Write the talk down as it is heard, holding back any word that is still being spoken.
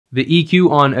The EQ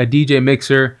on a DJ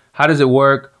mixer, how does it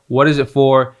work, what is it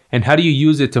for, and how do you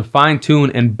use it to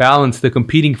fine-tune and balance the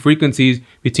competing frequencies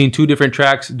between two different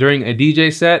tracks during a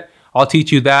DJ set. I'll teach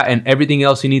you that and everything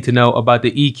else you need to know about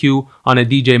the EQ on a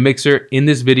DJ mixer in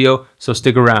this video, so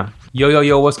stick around.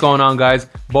 Yo, what's going on, guys?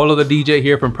 Bolo the DJ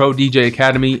here from Pro DJ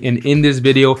Academy, and in this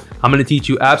video, I'm going to teach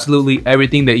you absolutely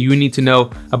everything that you need to know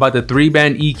about the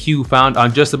 3-band EQ found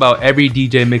on just about every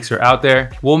DJ mixer out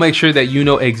there. We'll make sure that you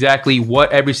know exactly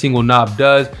what every single knob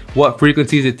does, what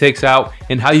frequencies it takes out,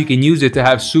 and how you can use it to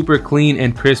have super clean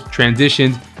and crisp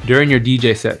transitions during your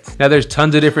DJ sets. Now there's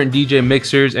tons of different DJ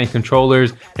mixers and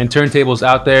controllers and turntables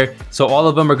out there, so all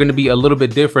of them are going to be a little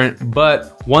bit different,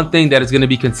 but one thing that is going to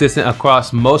be consistent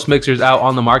across most mixers out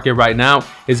on the market right now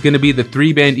is going to be the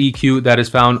 3-band EQ that is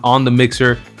found on the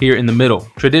mixer here in the middle.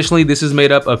 Traditionally, this is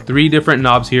made up of 3 different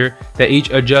knobs here that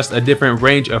each adjust a different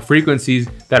range of frequencies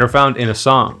that are found in a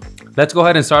song. Let's go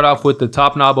ahead and start off with the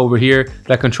top knob over here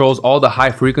that controls all the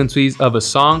high frequencies of a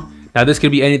song. Now this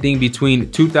could be anything between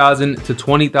 2,000 to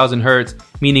 20,000 hertz,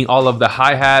 meaning all of the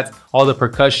hi-hats, all the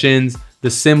percussions, the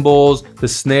cymbals, the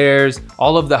snares,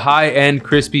 all of the high-end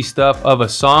crispy stuff of a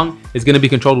song is going to be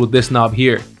controlled with this knob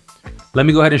here. Let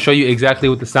me go ahead and show you exactly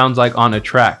what this sounds like on a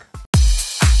track.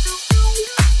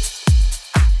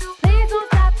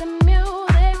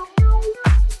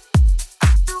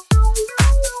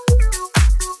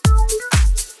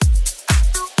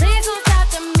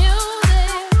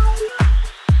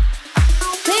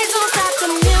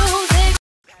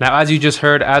 Now, as you just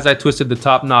heard, as I twisted the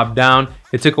top knob down,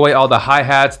 it took away all the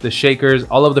hi-hats, the shakers,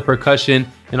 all of the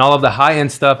percussion, and all of the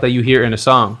high-end stuff that you hear in a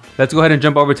song. Let's go ahead and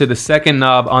jump over to the second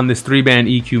knob on this 3-band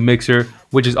EQ mixer,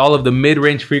 which is all of the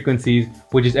mid-range frequencies,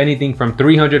 which is anything from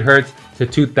 300 hertz to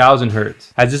 2000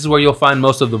 hertz. As this is where you'll find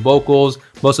most of the vocals,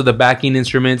 most of the backing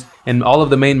instruments, and all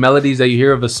of the main melodies that you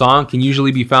hear of a song can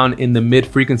usually be found in the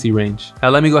mid-frequency range. Now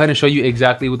let me go ahead and show you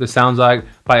exactly what this sounds like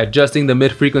by adjusting the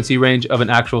mid-frequency range of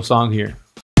an actual song here.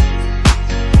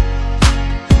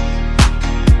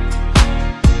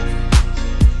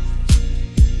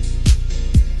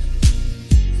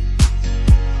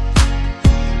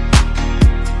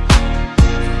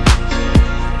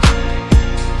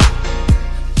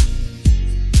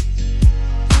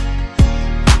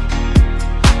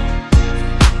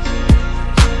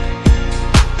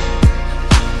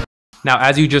 Now,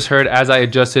 as you just heard, as I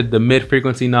adjusted the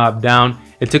mid-frequency knob down,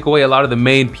 it took away a lot of the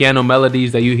main piano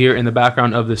melodies that you hear in the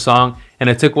background of the song, and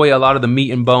it took away a lot of the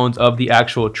meat and bones of the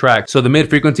actual track. So the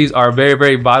mid-frequencies are a very,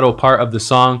 very vital part of the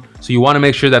song, so you want to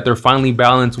make sure that they're finely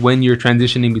balanced when you're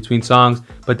transitioning between songs,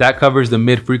 but that covers the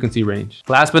mid-frequency range.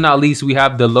 Last but not least, we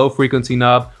have the low-frequency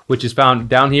knob, which is found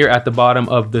down here at the bottom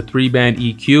of the 3-band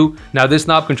EQ. Now this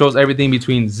knob controls everything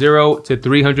between 0 to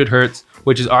 300 hertz,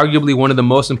 which is arguably one of the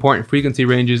most important frequency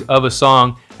ranges of a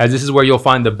song, as this is where you'll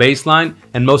find the bass line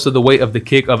and most of the weight of the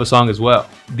kick of a song as well.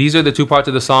 These are the 2 parts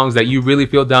of the songs that you really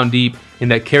feel down deep and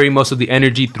that carry most of the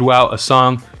energy throughout a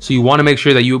song, so you want to make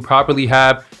sure that you properly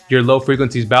have your low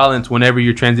frequencies balanced whenever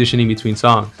you're transitioning between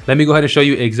songs. Let me go ahead and show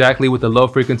you exactly what the low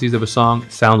frequencies of a song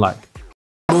sound like.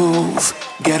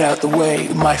 Move, get out the way,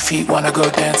 my feet want to go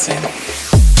dancing.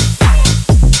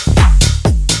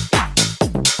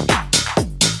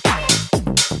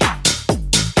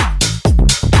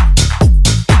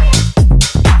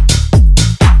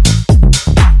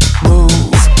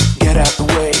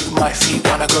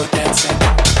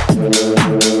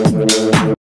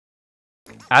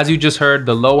 As you just heard,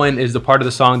 the low end is the part of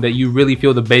the song that you really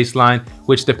feel the bass line,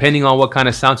 which depending on what kind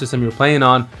of sound system you're playing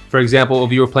on, for example,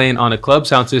 if you were playing on a club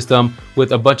sound system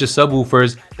with a bunch of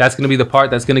subwoofers, that's going to be the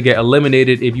part that's going to get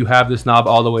eliminated if you have this knob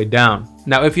all the way down.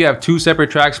 Now, if you have 2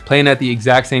 separate tracks playing at the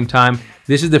exact same time,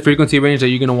 this is the frequency range that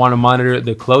you're going to want to monitor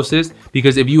the closest,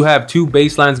 because if you have 2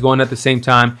 bass lines going at the same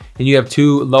time and you have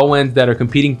 2 low ends that are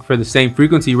competing for the same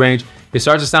frequency range, it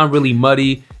starts to sound really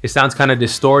muddy, it sounds kind of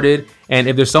distorted, and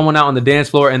if there's someone out on the dance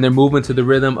floor and they're moving to the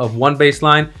rhythm of one bass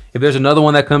line, if there's another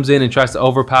one that comes in and tries to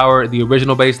overpower the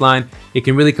original bass line, it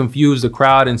can really confuse the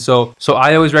crowd. And so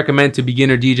I always recommend to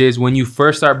beginner DJs, when you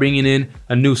first start bringing in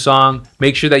a new song,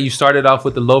 make sure that you start it off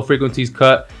with the low frequencies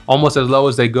cut almost as low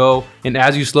as they go, and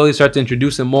as you slowly start to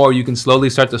introduce them more, you can slowly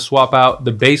start to swap out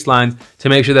the bass lines to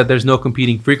make sure that there's no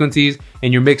competing frequencies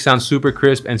and your mix sounds super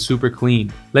crisp and super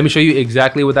clean. Let me show you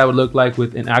exactly what that would look like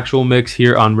with an actual mix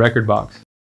here on Rekordbox.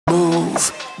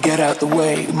 Move, get out the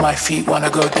way, my feet want to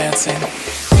go dancing.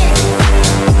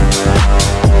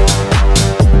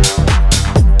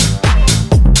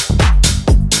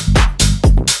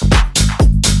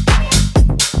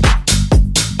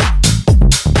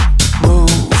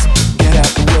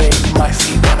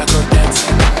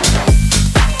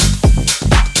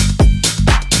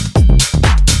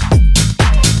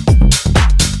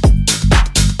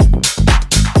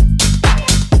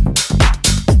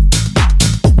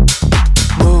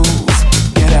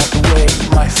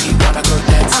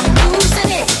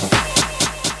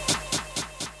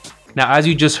 Now, as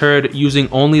you just heard, using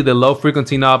only the low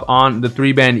frequency knob on the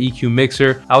 3-band EQ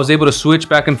mixer, I was able to switch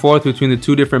back and forth between the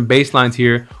two different bass lines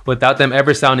here without them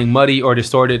ever sounding muddy or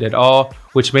distorted at all,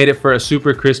 which made it for a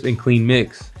super crisp and clean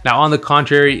mix. Now, on the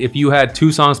contrary, if you had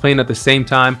two songs playing at the same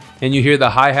time and you hear the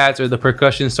hi-hats or the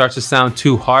percussion starts to sound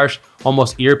too harsh,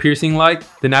 almost ear-piercing like,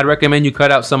 then I'd recommend you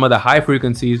cut out some of the high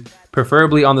frequencies,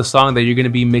 preferably on the song that you're going to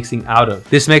be mixing out of.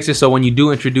 This makes it so when you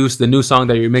do introduce the new song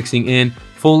that you're mixing in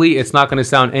fully, it's not going to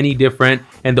sound any different,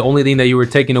 and the only thing that you were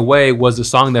taking away was the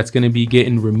song that's going to be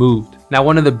getting removed. Now,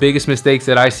 one of the biggest mistakes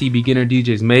that I see beginner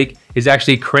DJs make is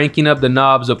actually cranking up the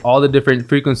knobs of all the different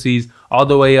frequencies all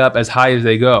the way up as high as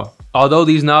they go. Although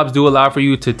these knobs do allow for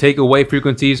you to take away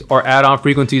frequencies or add on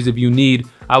frequencies if you need,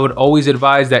 I would always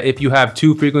advise that if you have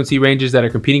two frequency ranges that are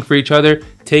competing for each other,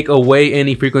 take away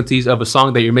any frequencies of a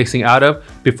song that you're mixing out of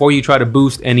before you try to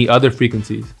boost any other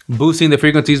frequencies. Boosting the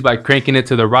frequencies by cranking it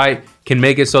to the right can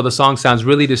make it so the song sounds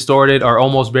really distorted or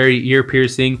almost very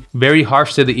ear-piercing, very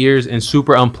harsh to the ears, and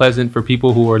super unpleasant for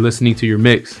people who are listening to your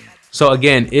mix. So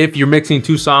again, if you're mixing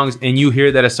two songs and you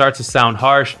hear that it starts to sound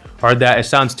harsh or that it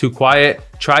sounds too quiet,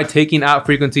 try taking out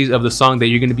frequencies of the song that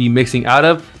you're going to be mixing out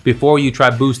of before you try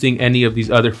boosting any of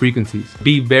these other frequencies.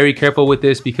 Be very careful with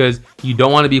this because you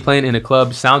don't want to be playing in a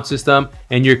club sound system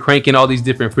and you're cranking all these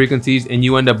different frequencies and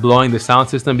you end up blowing the sound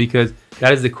system, because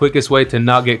that is the quickest way to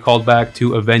not get called back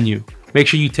to a venue. Make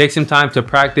sure you take some time to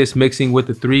practice mixing with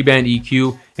the 3-band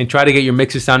EQ and try to get your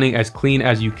mixes sounding as clean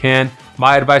as you can.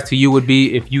 My advice to you would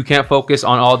be, if you can't focus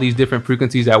on all these different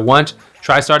frequencies at once,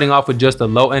 try starting off with just the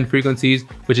low end frequencies,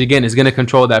 which again is going to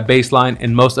control that bass line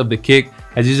and most of the kick,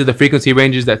 as these are the frequency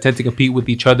ranges that tend to compete with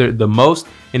each other the most.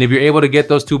 And if you're able to get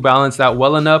those two balanced out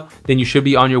well enough, then you should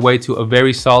be on your way to a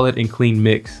very solid and clean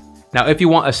mix. Now, if you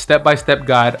want a step-by-step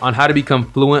guide on how to become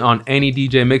fluent on any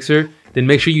DJ mixer, then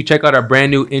make sure you check out our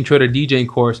brand new Intro to DJing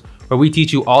course, where we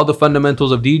teach you all the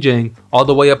fundamentals of DJing all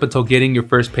the way up until getting your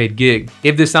first paid gig.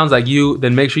 If this sounds like you,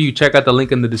 then make sure you check out the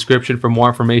link in the description for more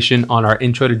information on our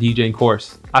Intro to DJing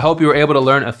course. I hope you were able to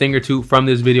learn a thing or two from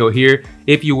this video here.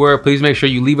 If you were, please make sure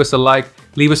you leave us a like,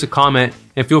 leave us a comment,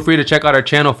 and feel free to check out our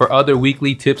channel for other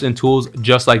weekly tips and tools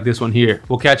just like this one here.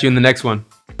 We'll catch you in the next one.